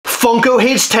Funko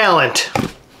hates talent.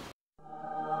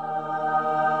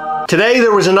 Today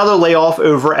there was another layoff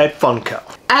over at Funko.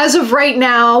 As of right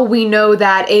now, we know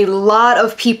that a lot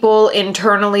of people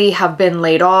internally have been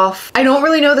laid off. I don't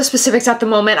really know the specifics at the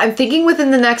moment. I'm thinking within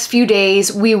the next few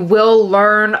days, we will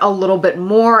learn a little bit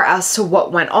more as to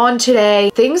what went on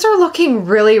today. Things are looking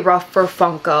really rough for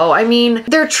Funko. I mean,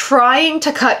 they're trying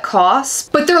to cut costs,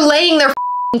 but they're laying their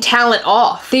talent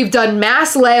off. They've done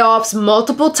mass layoffs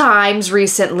multiple times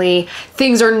recently.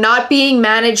 Things are not being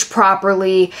managed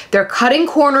properly. They're cutting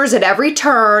corners at every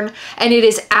turn, and it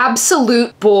is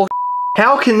absolute bullshit.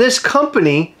 How can this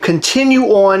company continue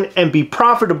on and be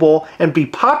profitable and be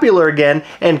popular again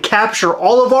and capture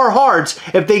all of our hearts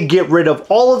if they get rid of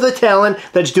all of the talent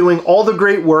that's doing all the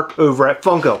great work over at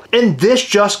Funko? And this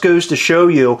just goes to show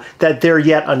you that they're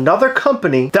yet another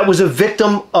company that was a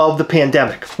victim of the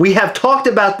pandemic. We have talked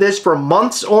about this for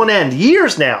months on end,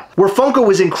 years now, where Funko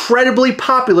was incredibly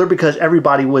popular because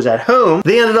everybody was at home.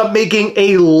 They ended up making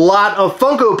a lot of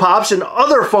Funko Pops and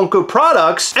other Funko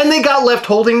products, and they got left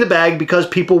holding the bag because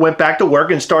people went back to work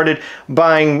and started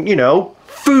buying, you know,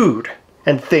 food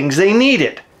and things they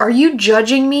needed. Are you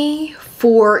judging me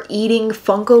for eating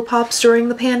Funko Pops during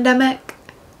the pandemic?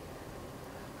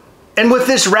 And with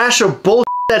this rash of bullshit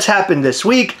that's happened this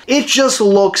week, it just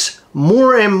looks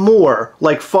more and more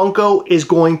like Funko is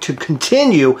going to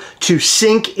continue to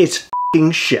sink its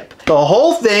ship. The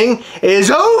whole thing is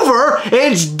over.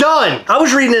 It's done. I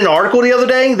was reading an article the other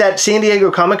day that San Diego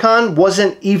Comic-Con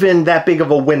wasn't even that big of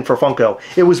a win for Funko.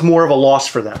 It was more of a loss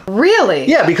for them. Really?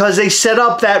 Yeah, because they set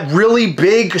up that really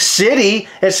big city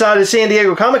inside of San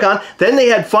Diego Comic-Con. Then they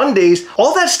had fun days.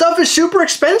 All that stuff is super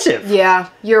expensive. Yeah,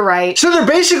 you're right. So they're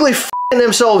basically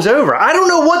themselves over. I don't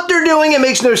know what they're doing. It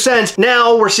makes no sense.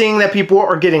 Now we're seeing that people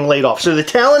are getting laid off. So the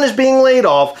talent is being laid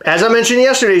off. As I mentioned in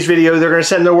yesterday's video, they're going to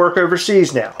send their work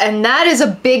overseas now. And that is a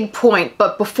big point.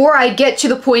 But before I get to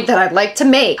the point that I'd like to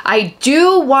make, I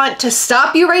do want to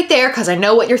stop you right there because I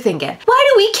know what you're thinking. Why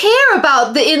do we care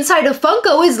about the inside of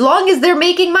Funko as long as they're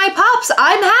making my pops?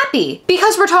 I'm happy.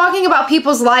 Because we're talking about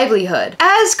people's livelihood.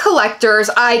 As collectors,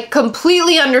 I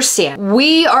completely understand.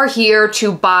 We are here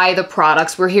to buy the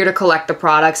products. We're here to collect the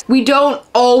products. We don't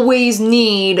always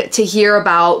need to hear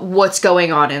about what's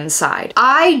going on inside.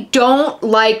 I don't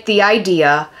like the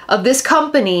idea of this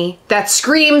company that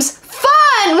screams,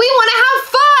 fun! We want to have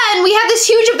fun! We have this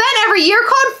huge event every year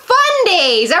called Fun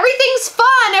Days! Everything's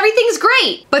fun! Everything's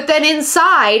great! But then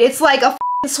inside, it's like a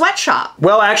sweatshop.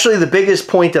 Well, actually, the biggest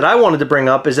point that I wanted to bring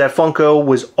up is that Funko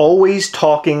was always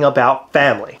talking about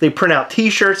family. They print out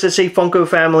t-shirts that say Funko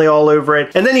Family all over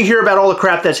it, and then you hear about all the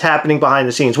crap that's happening behind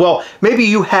the scenes. Well, maybe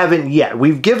you haven't yet.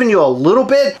 We've given you a little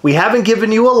bit, we haven't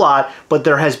given you a lot, but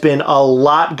there has been a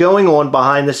lot going on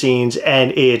behind the scenes,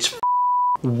 and it's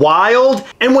wild.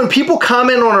 And when people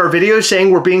comment on our videos saying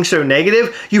we're being so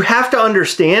negative, you have to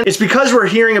understand it's because we're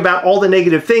hearing about all the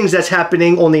negative things that's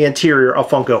happening on the interior of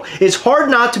Funko. It's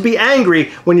hard not to be angry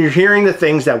when you're hearing the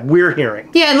things that we're hearing.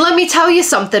 Yeah, and let me tell you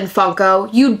something,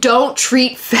 Funko. You don't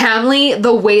treat family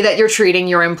the way that you're treating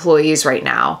your employees right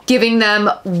now. Giving them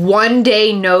 1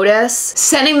 day notice,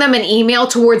 sending them an email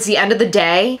towards the end of the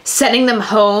day, sending them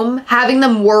home, having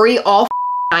them worry all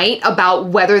night about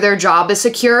whether their job is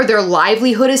secure, their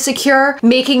livelihood is secure,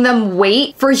 making them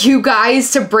wait for you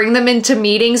guys to bring them into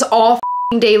meetings all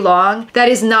day long. That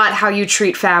is not how you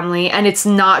treat family, and it's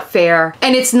not fair,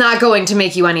 and it's not going to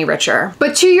make you any richer.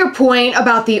 But to your point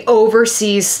about the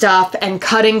overseas stuff and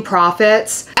cutting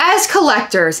profits, as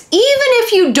collectors, even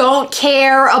if you don't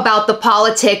care about the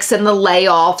politics and the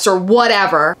layoffs or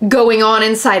whatever going on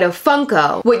inside of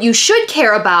Funko, what you should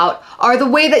care about are the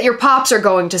way that your pops are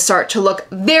going to start to look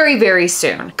very, very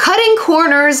soon. Cutting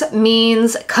corners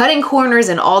means cutting corners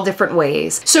in all different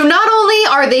ways. So not only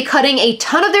are they cutting a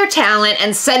ton of their talent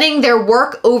and sending their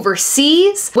work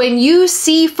overseas, when you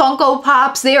see Funko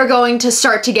Pops, they are going to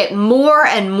start to get more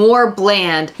and more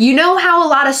bland. You know how a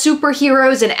lot of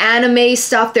superheroes and anime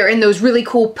stuff, they're in those really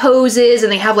cool poses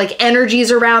and they have like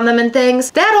energies around them and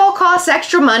things? That all costs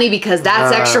extra money because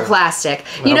that's extra plastic.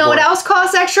 You know what else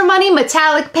costs extra money?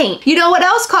 Metallic paint. You know what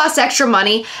else costs extra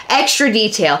money? Extra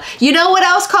detail. You know what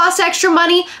else costs extra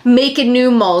money? Making new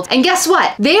molds. And guess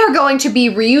what? They are going to be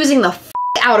reusing the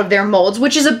out of their molds,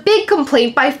 which is a big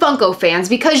complaint by Funko fans,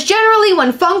 because generally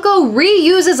when Funko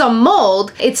reuses a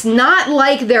mold, it's not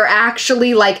like they're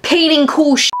actually like painting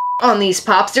cool shit on these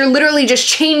pops. They're literally just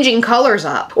changing colors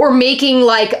up or making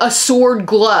like a sword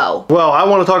glow. Well, I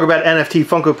want to talk about NFT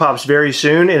Funko Pops very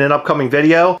soon in an upcoming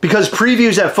video, because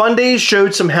previews at Fun Days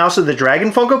showed some House of the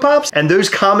Dragon Funko Pops, and those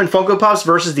common Funko Pops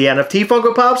versus the NFT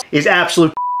Funko Pops is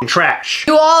absolute trash.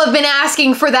 You all have been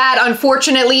asking for that.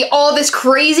 Unfortunately, all this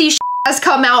crazy has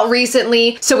come out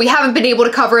recently, so we haven't been able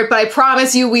to cover it, but I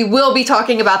promise you we will be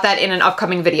talking about that in an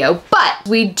upcoming video. But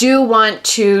we do want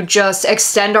to just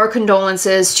extend our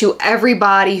condolences to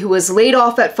everybody who was laid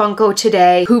off at Funko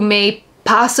today, who may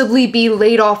possibly be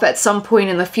laid off at some point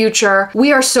in the future.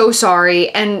 We are so sorry,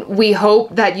 and we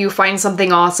hope that you find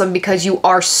something awesome because you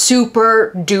are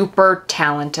super duper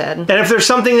talented. And if there's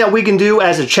something that we can do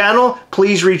as a channel,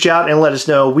 please reach out and let us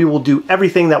know. We will do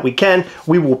everything that we can.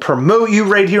 We will promote you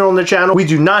right here on the channel. We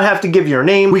do not have to give your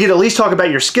name. We can at least talk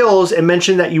about your skills and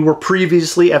mention that you were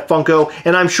previously at Funko,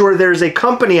 and I'm sure there's a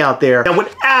company out there that would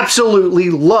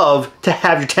absolutely love to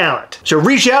have your talent. So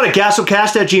reach out at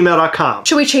gastlecast@gmail.com.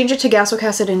 Should we change it to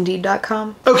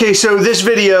gastlecast@indeed.com? Okay, so this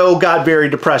video got very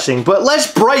depressing, but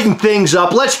let's brighten things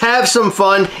up. Let's have some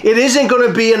fun. It isn't going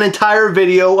to be an entire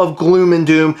video of gloom and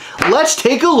doom. Let's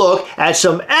take a look at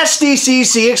some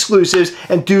SDCC exclusives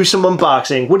and do some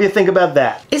unboxing. What do you think about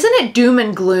that? Isn't it doom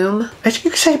and gloom? You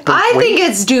can say it both I ways. think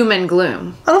it's doom and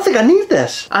gloom. I don't think I need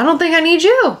this. I don't think I need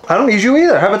you. I don't need you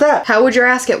either. How about that? How would your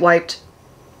ass get wiped?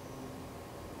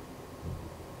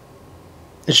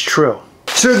 It's true.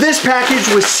 So this package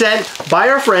was sent by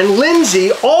our friend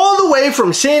Lindsay all the way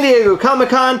from San Diego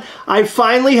Comic-Con. I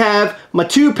finally have my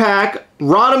 2-pack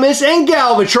Rodimus and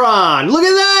Galvatron. Look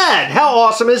at that! How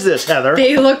awesome is this, Heather?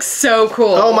 They look so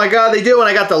cool. Oh my god, they do, and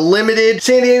I got the limited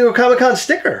San Diego Comic-Con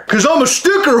sticker. Cause I'm a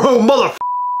sticker home, mother.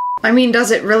 I mean, does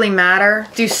it really matter?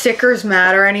 Do stickers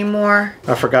matter anymore?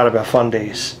 I forgot about Fun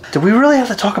Days. Did we really have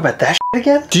to talk about that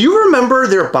again? Do you remember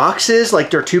their boxes, like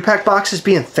their 2-pack boxes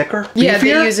being thicker? Yeah, beefier?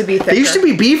 they used to be thicker. They used to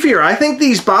be beefier. I think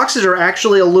these boxes are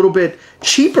actually a little bit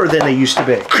cheaper than they used to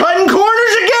be. Cutting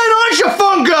corners again, aren't you,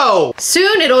 Funko?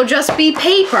 Soon it'll just be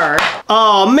paper.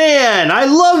 Oh man, I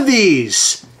love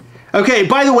these. Okay,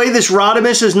 by the way, this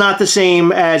Rodimus is not the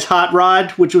same as Hot Rod,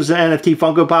 which was an NFT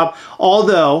Funko Pop,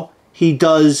 although he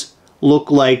does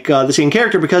look like the same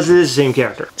character because it is the same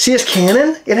character. See his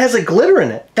cannon? It has like glitter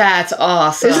in it. That's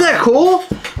awesome. Isn't that cool?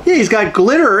 Yeah, he's got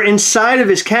glitter inside of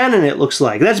his cannon, it looks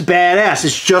like. That's badass.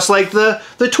 It's just like the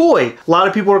toy. A lot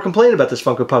of people are complaining about this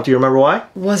Funko Pop. Do you remember why?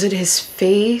 Was it his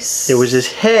face? It was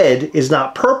his head is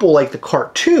not purple like the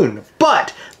cartoon,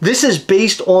 but this is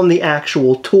based on the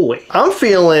actual toy. I'm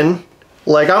feeling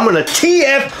like I'm gonna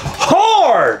TF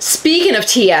hard! Speaking of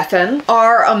TFing,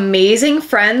 our amazing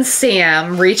friend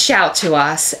Sam reached out to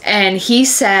us and he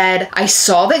said, I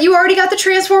saw that you already got the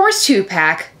Transformers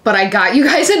 2-pack, but I got you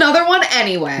guys another one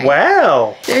anyway.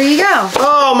 Wow. There you go.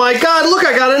 Oh my god, look,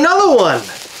 I got another one.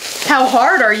 How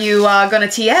hard are you gonna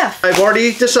TF? I've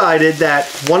already decided that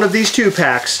one of these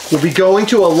 2-packs will be going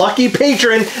to a lucky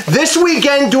patron this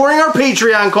weekend during our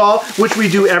Patreon call, which we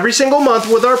do every single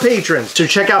month with our patrons. So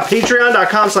check out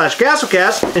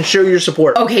patreon.com/Gastlecast and show your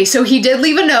support. Okay, so he did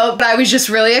leave a note, but I was just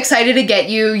really excited to get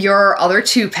you your other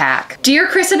 2-pack. Dear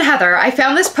Chris and Heather, I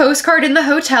found this postcard in the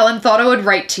hotel and thought I would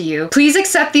write to you. Please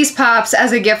accept these pops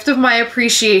as a gift of my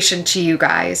appreciation to you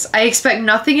guys. I expect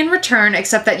nothing in return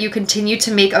except that you continue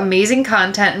to make amazing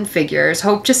content and figures.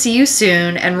 Hope to see you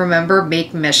soon, and remember,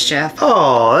 make mischief.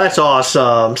 Oh, that's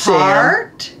awesome, Sam.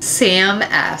 Heart? Sam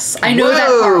S. I know that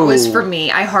heart was for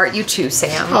me. I heart you too,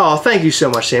 Sam. Oh, thank you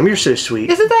so much, Sam. You're so sweet.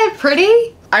 Isn't that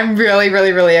pretty? I'm really,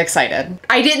 really, really excited.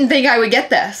 I didn't think I would get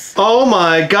this. Oh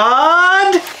my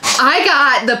god! I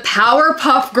got the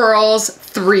Powerpuff Girls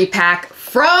 3-pack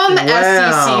from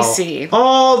SDCC.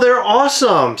 Oh, they're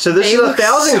awesome. So this is a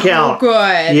 1,000 count.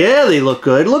 Good. Yeah, they look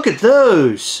good. Look at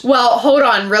those. Well, hold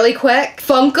on really quick.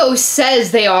 Funko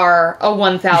says they are a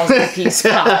 1,000 piece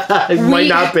pop. It might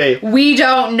not be. We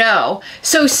don't know.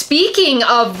 So speaking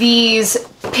of these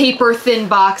paper thin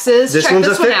boxes, this check one's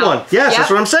this a thick one. one. Yes, that's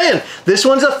what I'm saying. This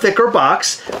one's a thicker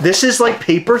box. This is like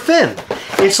paper thin.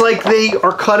 It's like they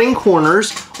are cutting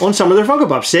corners on some of their Funko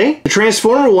Pops. See? The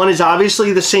Transformer one is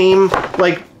obviously the same,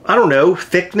 like, I don't know,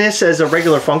 thickness as a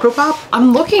regular Funko Pop.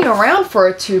 I'm looking around for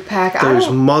a 2-pack. Those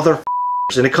mother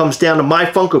and it comes down to my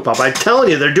Funko Pop. I'm telling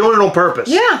you, they're doing it on purpose.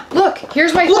 Yeah, look,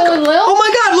 here's my Phil and Lil. Oh my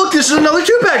god, look, this is another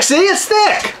 2-pack. See, it's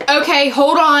thick. Okay,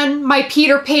 hold on. My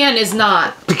Peter Pan is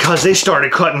not. Because they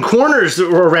started cutting corners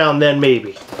around then,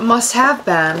 maybe. Must have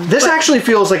been. This actually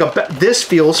feels like this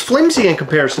feels flimsy in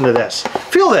comparison to this.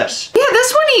 Feel this. Yeah,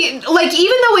 this one, like,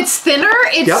 even though it's thinner,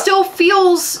 it still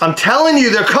feels... I'm telling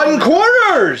you, they're cutting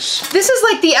corners. This is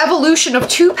like the evolution of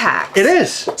 2-packs. It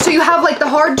is. So you have like the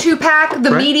hard 2-pack,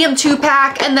 the medium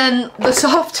 2-pack, and then the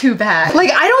soft 2-pack.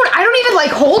 Like, I don't even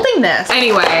like holding this.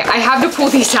 Anyway, I have to pull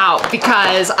these out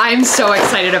because I'm so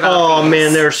excited about these.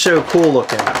 Man, they're so cool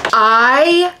looking.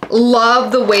 I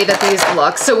love the way that these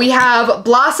look. So we have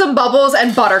Blossom, Bubbles,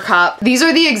 and Buttercup. These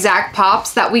are the exact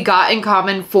pops that we got in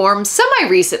common form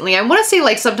semi-recently. I want to say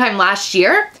like sometime last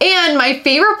year. And my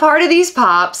favorite part of these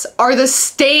pops are the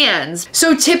stands.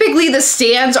 So typically the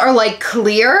stands are like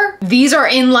clear. These are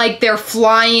in like their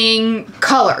flying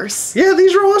colors. Yeah,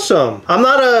 these are awesome. I'm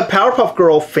not a Powerpuff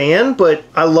Girl fan, but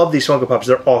I love these Funko Pops.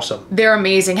 They're awesome. They're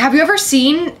amazing. Have you ever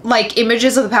seen like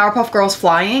images of the Powerpuff Girls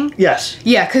flying? Yes.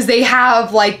 Yeah, because they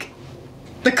have like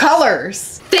the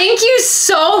colors. Thank you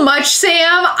so much, Sam.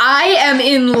 I am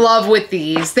in love with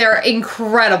these. They're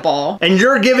incredible. And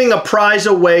you're giving a prize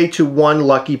away to one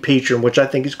lucky patron, which I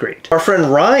think is great. Our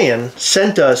friend Ryan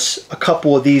sent us a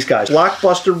couple of these guys.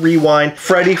 Blockbuster Rewind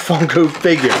Freddy Funko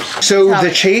figures. So the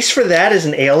chase for that is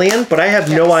an alien, but I have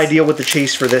no idea what the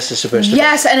chase for this is supposed to be.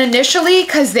 Yes, and initially,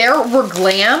 because there were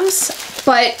glams,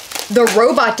 but the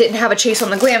robot didn't have a chase on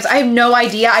the glams. I have no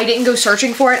idea. I didn't go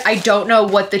searching for it. I don't know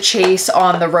what the chase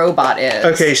on the robot is.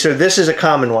 Okay, so this is a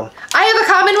common one. I have a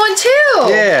common one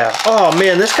too. Yeah. Oh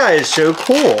man, this guy is so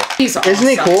cool. He's awesome. Isn't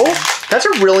he cool? That's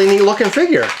a really neat looking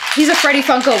figure. He's a Freddy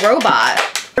Funko robot.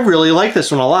 I really like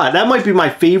this one a lot. That might be my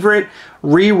favorite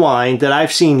Rewind that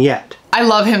I've seen yet. I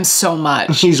love him so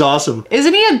much. He's awesome.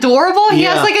 Isn't he adorable? He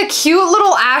Yeah. has like a cute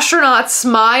little astronaut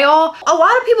smile. A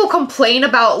lot of people complain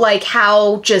about like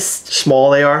how just...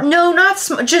 Small they are? No, not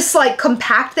just like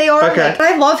compact they are. Okay. Like,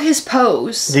 I love his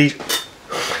pose. These...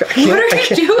 What are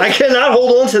you doing? I cannot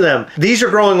hold on to them. These are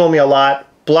growing on me a lot.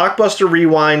 Blockbuster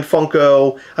Rewind,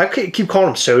 Funko. I keep calling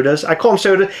them sodas. I call them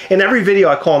soda. In every video,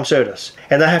 I call them sodas.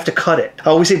 And I have to cut it. I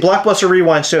always say Blockbuster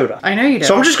Rewind soda. I know you do.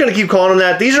 So I'm just going to keep calling them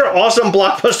that. These are awesome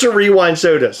Blockbuster Rewind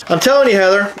sodas. I'm telling you,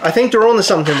 Heather, I think they're onto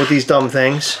something with these dumb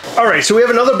things. All right, so we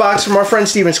have another box from our friend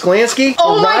Steven Sklansky.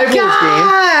 Oh my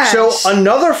gosh! Game. So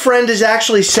another friend is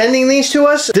actually sending these to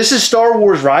us. This is Star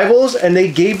Wars Rivals, and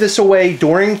they gave this away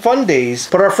during Fun Days.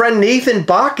 But our friend Nathan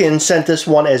Bakken sent this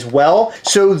one as well.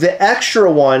 So the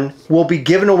extra one will be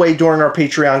given away during our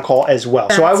Patreon call as well.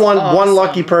 So I want one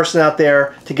lucky person out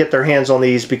there to get their hands on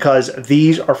these because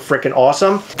these are freaking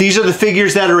awesome. These are the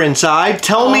figures that are inside.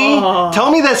 Tell me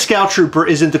that Scout Trooper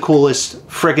isn't the coolest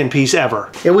freaking piece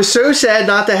ever. It was so sad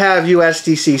not to have you at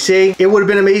SDCC. It would have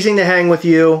been amazing to hang with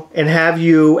you and have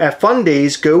you at Fun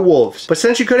Days go Wolves. But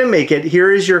since you couldn't make it,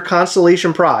 here is your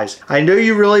consolation prize. I know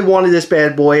you really wanted this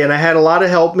bad boy, and I had a lot of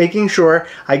help making sure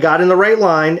I got in the right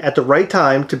line at the right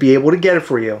time to be able to get it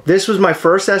for you. This was my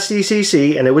first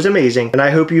SDCC, and it was amazing, and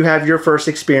I hope you have your first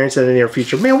experience in the near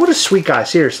future. Man, what a sweet guy,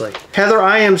 seriously. Heather,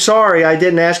 I am sorry I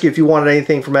didn't ask you if you wanted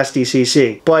anything from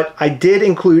SDCC, but I did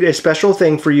include a special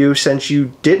thing for you since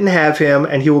you didn't have him,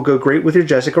 and he will go great with your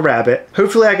Jessica Rabbit.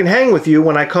 Hopefully I can hang with you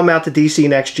when I come out to DC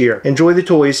next year. Enjoy the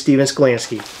toys, Steven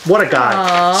Sklansky. What a guy.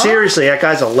 Aww. Seriously, that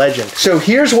guy's a legend. So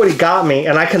here's what he got me,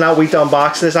 and I cannot wait to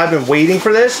unbox this. I've been waiting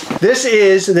for this. This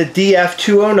is the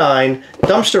DF209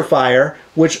 Dumpster Fire,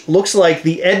 which looks like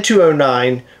the Ed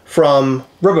 209 from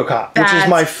RoboCop, which is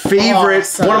my favorite,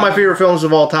 one of my favorite films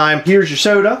of all time. Here's your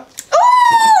soda. Ooh,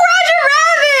 Roger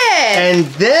Rabbit! And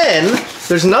then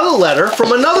there's another letter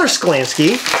from another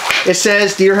Sklansky. It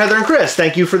says, Dear Heather and Chris,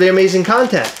 thank you for the amazing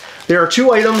content. There are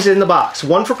 2 items in the box,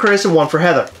 one for Chris and one for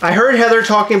Heather. I heard Heather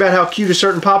talking about how cute a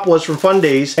certain pop was from Fun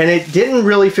Days, and it didn't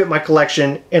really fit my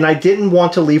collection, and I didn't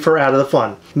want to leave her out of the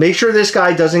fun. Make sure this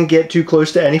guy doesn't get too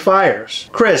close to any fires.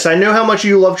 Chris, I know how much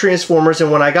you love Transformers,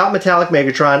 and when I got Metallic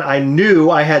Megatron, I knew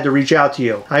I had to reach out to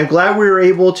you. I'm glad we were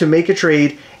able to make a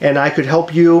trade, and I could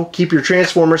help you keep your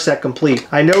Transformer set complete.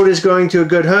 I know it is going to a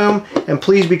good home, and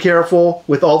please be careful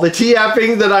with all the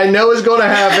TFing that I know is going to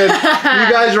happen.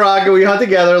 You guys rock it. We hunt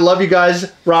together. Love you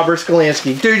guys, Robert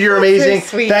Skolansky. Dude, you're amazing. So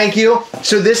sweet. Thank you.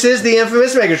 So this is the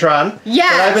infamous Megatron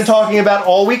that I've been talking about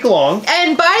all week long.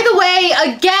 And by the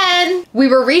way, again, we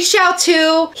were reached out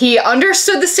to. He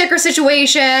understood the sticker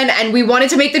situation, and we wanted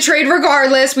to make the trade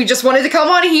regardless. We just wanted to come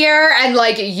on here and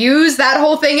like use that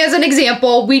whole thing as an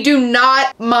example. We do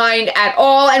not mind at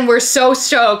all, and we're so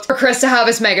stoked for Chris to have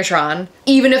his Megatron,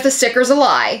 even if the sticker's a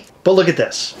lie. But look at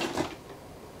this.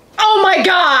 Oh my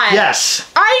god!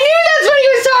 Yes. I knew that's what he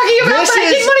was talking about, but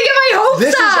I didn't want to get my hopes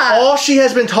This up. is all she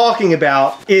has been talking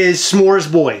about is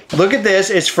S'mores Boy. Look at this.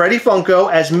 It's Freddy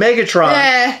Funko as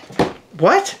Megatron.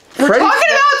 What? We're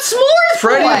talking about S'mores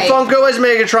Freddy Boy. Funko as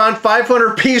Megatron,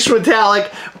 500 piece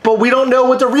metallic, but we don't know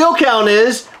what the real count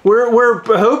is. We're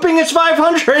hoping it's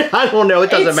 500. I don't know.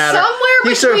 It doesn't matter. Somewhere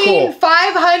He's between so cool.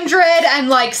 500 and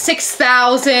like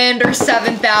 6,000 or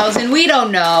 7,000. We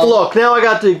don't know. Look, now I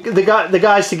got the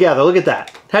guys together. Look at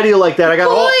that. How do you like that? I got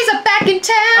Boys are back in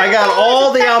town. I got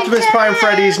all the Optimus Prime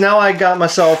Freddys. Now I got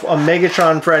myself a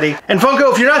Megatron Freddy. And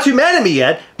Funko, if you're not too mad at me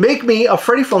yet, make me a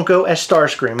Freddy Funko as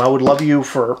Starscream. I would love you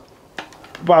for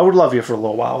a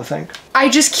little while, I think. I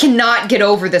just cannot get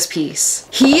over this piece.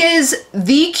 He is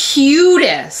the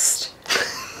cutest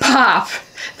pop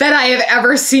that I have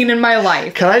ever seen in my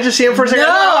life. Can I just see him for a second? No.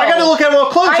 I gotta look at him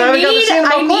up close. I haven't got to see him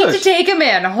up close. I need to take him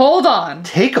in. Hold on.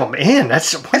 Take him in?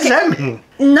 What does that mean?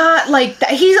 Not like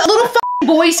that. He's a little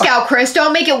Boy Scout, Chris.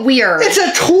 Don't make it weird. It's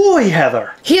a toy,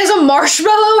 Heather. He has a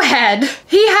marshmallow head.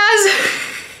 He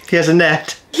has a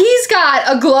net. He's got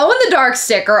a glow-in-the-dark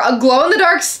sticker, a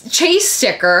glow-in-the-dark chase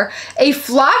sticker, a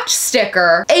flocked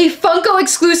sticker, a Funko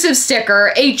exclusive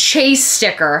sticker, a chase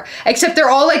sticker. Except they're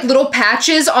all like little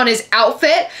patches on his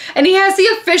outfit. And he has the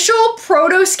official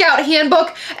Proto Scout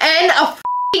handbook and a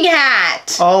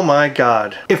hat. Oh my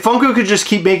god. If Funko could just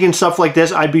keep making stuff like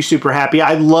this, I'd be super happy.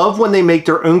 I love when they make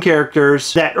their own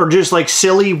characters that are just like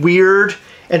silly, weird,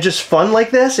 and just fun like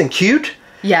this and cute.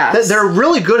 Yes. They're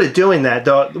really good at doing that.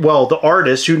 The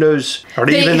artists, who knows, are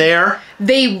they even there?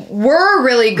 They were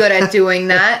really good at doing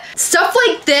that. Stuff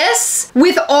like this,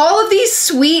 with all of these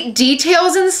sweet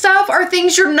details and stuff, are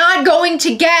things you're not going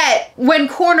to get when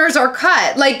corners are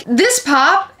cut. Like, this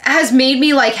pop has made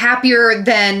me like happier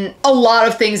than a lot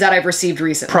of things that I've received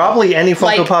recently. Probably any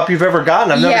Funko Pop you've ever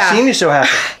gotten. I've never seen you so happy.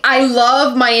 I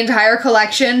love my entire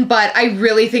collection, but I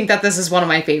really think that this is one of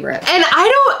my favorites. And I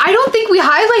don't think we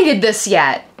highlighted this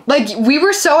yet. Like, we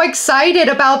were so excited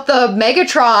about the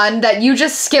Megatron that you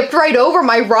just skipped right over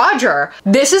my Roger.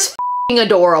 This is f***ing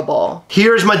adorable.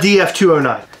 Here's my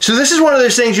DF209. So this is one of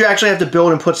those things you actually have to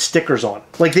build and put stickers on.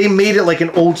 Like, they made it like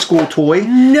an old school toy.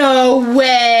 No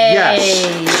way.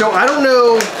 Yes. So I don't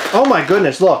know. Oh my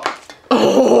goodness, look.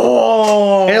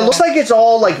 Oh. And it looks like it's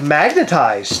all like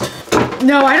magnetized.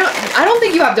 No, I don't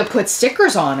think you have to put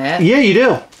stickers on it. Yeah, you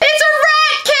do. It's a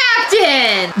rat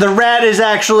captain! The rat is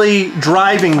actually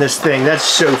driving this thing. That's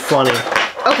so funny.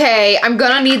 Okay, I'm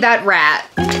gonna need that rat.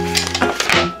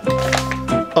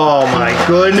 Oh my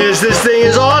goodness, this thing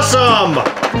is awesome!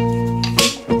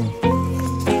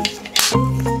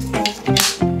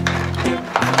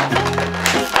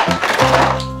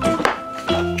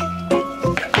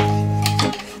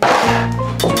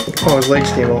 Oh, his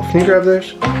legs came off. Can you grab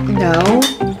those? No,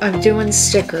 I'm doing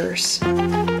stickers.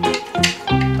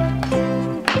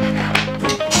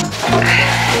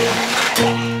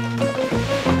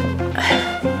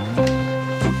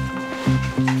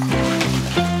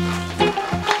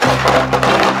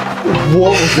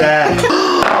 What was that?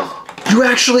 You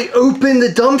actually open the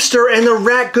dumpster and the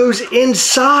rat goes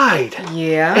inside.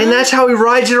 Yeah. And that's how he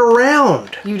rides it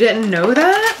around. You didn't know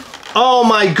that? Oh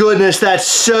my goodness, that's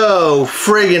so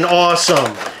friggin'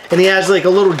 awesome. And he has like a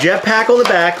little jetpack on the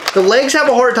back. The legs have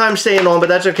a hard time staying on, but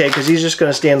that's okay because he's just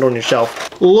gonna stand on your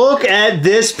shelf. Look at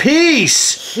this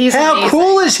piece. How amazing.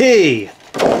 cool is he?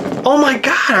 Oh my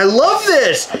God, I love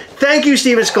this. Thank you,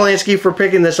 Steven Skolansky, for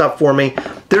picking this up for me.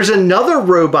 There's another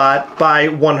robot by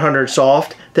 100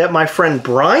 Soft that my friend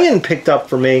Brian picked up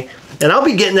for me, and I'll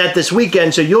be getting that this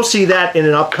weekend, so you'll see that in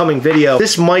an upcoming video.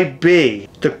 This might be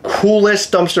the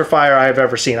coolest dumpster fire I've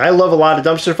ever seen. I love a lot of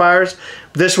dumpster fires.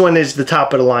 This one is the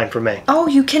top of the line for me. Oh,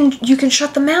 you can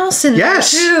shut the mouse in there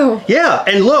too. Yeah,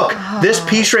 and look, this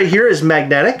piece right here is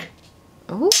magnetic.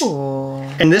 Ooh.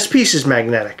 And this piece is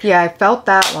magnetic. Yeah, I felt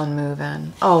that one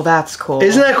moving. Oh, that's cool.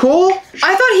 Isn't that cool?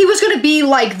 I thought he was going to be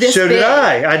like this big. So did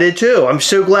I. I did too. I'm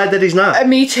so glad that he's not.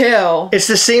 Me too. It's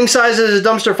the same size as a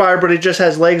dumpster fire, but it just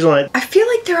has legs on it. I feel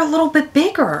like they're a little bit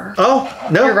bigger. Oh,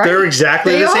 no, You're right. They're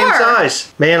exactly the same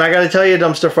size. Man, I gotta tell you,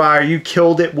 dumpster fire, you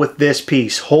killed it with this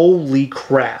piece. Holy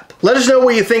crap. Let us know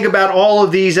what you think about all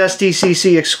of these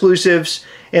SDCC exclusives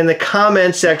in the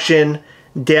comment section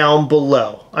down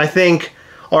below. I think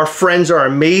our friends are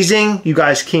amazing. You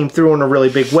guys came through in a really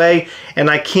big way, and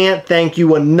I can't thank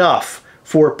you enough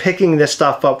for picking this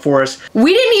stuff up for us.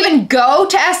 We didn't even go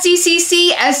to SDCC.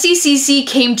 SDCC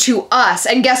came to us.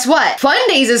 And guess what? Fun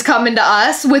Days is coming to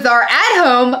us with our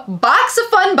at-home box of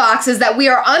fun boxes that we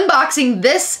are unboxing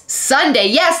this Sunday.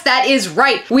 Yes, that is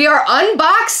right. We are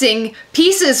unboxing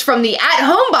pieces from the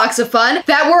at-home box of fun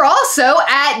that were also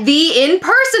at the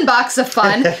in-person box of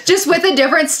fun, just with a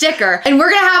different sticker. And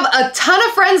we're gonna have a ton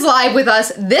of friends live with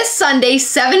us this Sunday,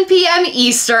 7 p.m.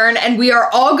 Eastern, and we are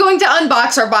all going to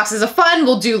unbox our boxes of fun fun.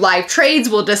 We'll do live trades.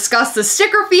 We'll discuss the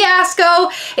sticker fiasco.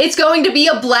 It's going to be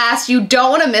a blast. You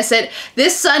don't want to miss it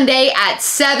this Sunday at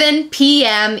 7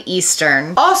 p.m.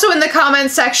 Eastern. Also in the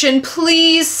comments section,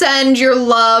 please send your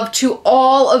love to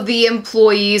all of the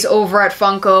employees over at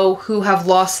Funko who have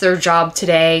lost their job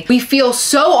today. We feel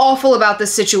so awful about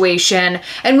this situation,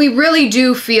 and we really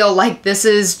do feel like this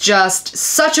is just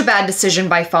such a bad decision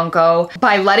by Funko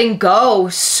by letting go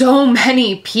so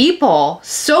many people.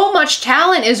 So much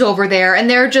talent is over there, and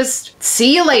they're just,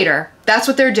 see you later. That's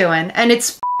what they're doing, and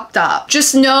it's fucked up.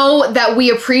 Just know that we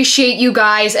appreciate you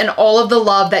guys and all of the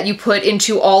love that you put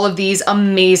into all of these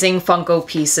amazing Funko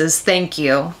pieces. Thank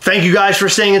you. Thank you guys for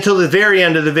staying until the very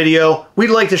end of the video.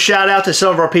 We'd like to shout out to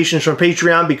some of our patrons from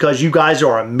Patreon because you guys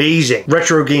are amazing.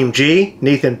 Retro Game G,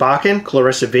 Nathan Bakken,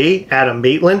 Clarissa V, Adam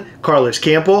Maitland, Carlos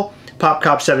Campbell,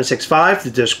 PopCop765,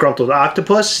 The Disgruntled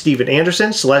Octopus, Steven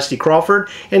Anderson, Celeste Crawford,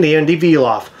 and Andy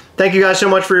Veloff. Thank you guys so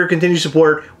much for your continued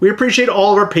support. We appreciate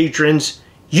all of our patrons.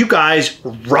 You guys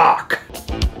rock!